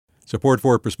Support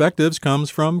for Perspectives comes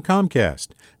from Comcast,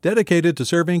 dedicated to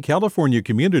serving California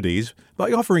communities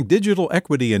by offering digital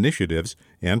equity initiatives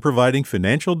and providing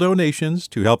financial donations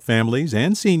to help families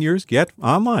and seniors get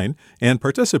online and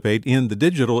participate in the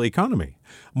digital economy.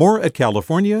 More at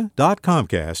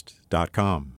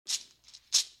california.comcast.com.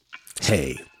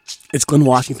 Hey, it's Glenn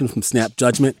Washington from Snap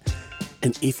Judgment,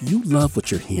 and if you love what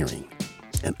you're hearing,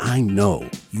 and I know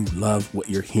you love what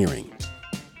you're hearing,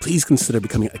 please consider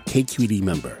becoming a KQED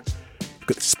member.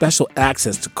 Get special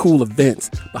access to cool events,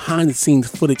 behind-the-scenes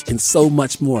footage, and so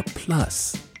much more.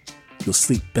 Plus, you'll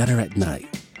sleep better at night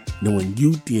knowing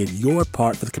you did your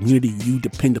part for the community you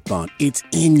depend upon. It's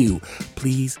in you.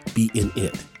 Please be in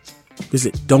it.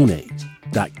 Visit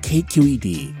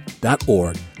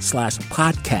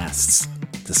donate.kqed.org/podcasts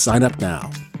to sign up now.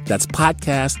 That's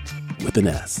podcast with an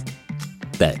S.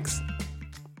 Thanks.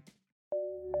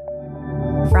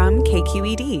 From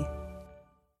KQED.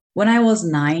 When I was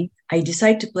 9, I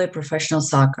decided to play professional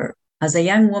soccer. As a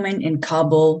young woman in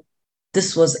Kabul,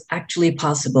 this was actually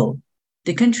possible.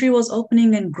 The country was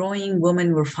opening and growing.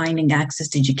 Women were finding access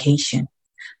to education.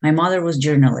 My mother was a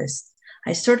journalist.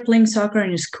 I started playing soccer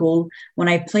in school. When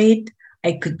I played,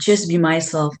 I could just be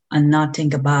myself and not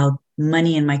think about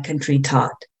money in my country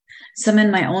taught. Some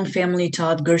in my own family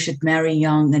taught girls should marry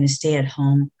young and stay at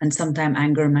home, and sometimes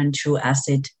anger men threw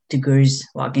acid to girls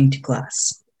walking to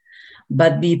class.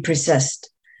 But be persist.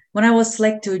 When I was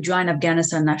selected to join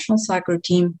Afghanistan national soccer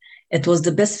team, it was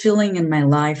the best feeling in my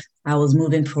life. I was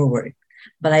moving forward,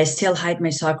 but I still hide my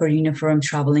soccer uniform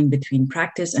traveling between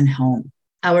practice and home.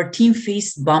 Our team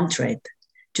faced bomb threat.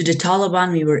 To the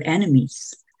Taliban, we were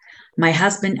enemies. My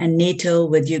husband, a NATO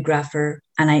videographer,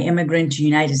 and I immigrated to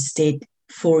United States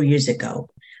 4 years ago.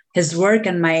 His work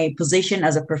and my position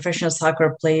as a professional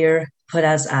soccer player put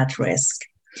us at risk.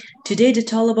 Today, the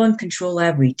Taliban control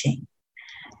everything.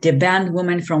 They banned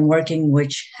women from working,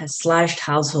 which has slashed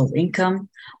household income.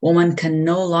 Women can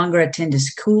no longer attend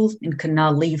school and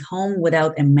cannot leave home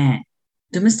without a man.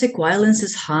 Domestic violence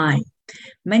is high.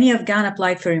 Many Afghan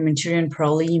applied for humanitarian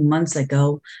parole months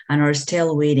ago and are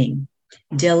still waiting.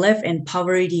 They live in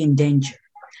poverty and danger.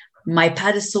 My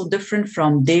path is so different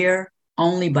from their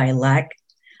only by lack.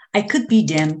 I could be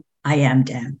them, I am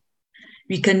them.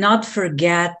 We cannot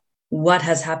forget what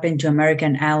has happened to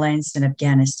American allies in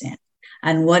Afghanistan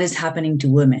and what is happening to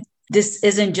women. This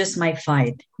isn't just my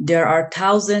fight. There are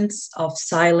thousands of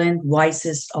silent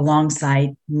voices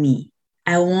alongside me.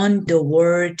 I want the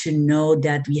world to know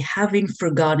that we haven't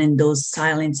forgotten those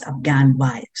silent Afghan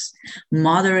wives,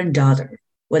 mother and daughter.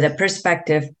 With a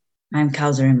perspective, I'm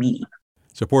Kawser Amine.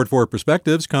 Support for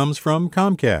Perspectives comes from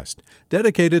Comcast,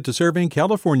 dedicated to serving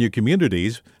California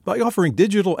communities by offering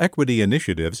digital equity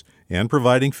initiatives and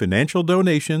providing financial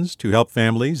donations to help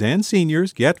families and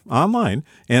seniors get online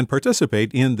and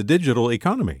participate in the digital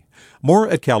economy. More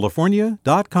at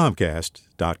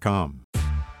california.comcast.com.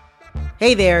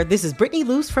 Hey there, this is Brittany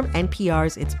Luce from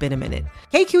NPR's It's Been a Minute.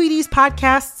 KQED's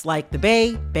podcasts like The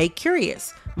Bay, Bay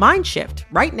Curious, Mind Shift,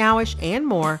 Right Nowish, and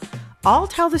more all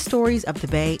tell the stories of the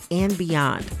Bay and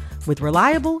beyond with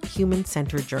reliable,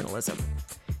 human-centered journalism.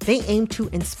 They aim to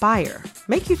inspire,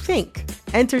 make you think,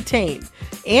 entertain,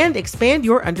 and expand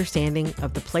your understanding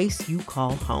of the place you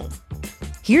call home.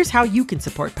 Here's how you can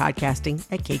support podcasting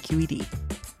at KQED.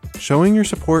 Showing your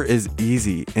support is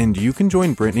easy, and you can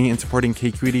join Brittany in supporting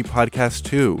KQED Podcast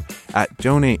too at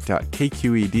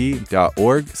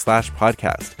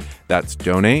donate.kqed.org/podcast. That's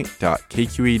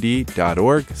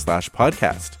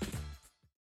donate.kqed.org/podcast.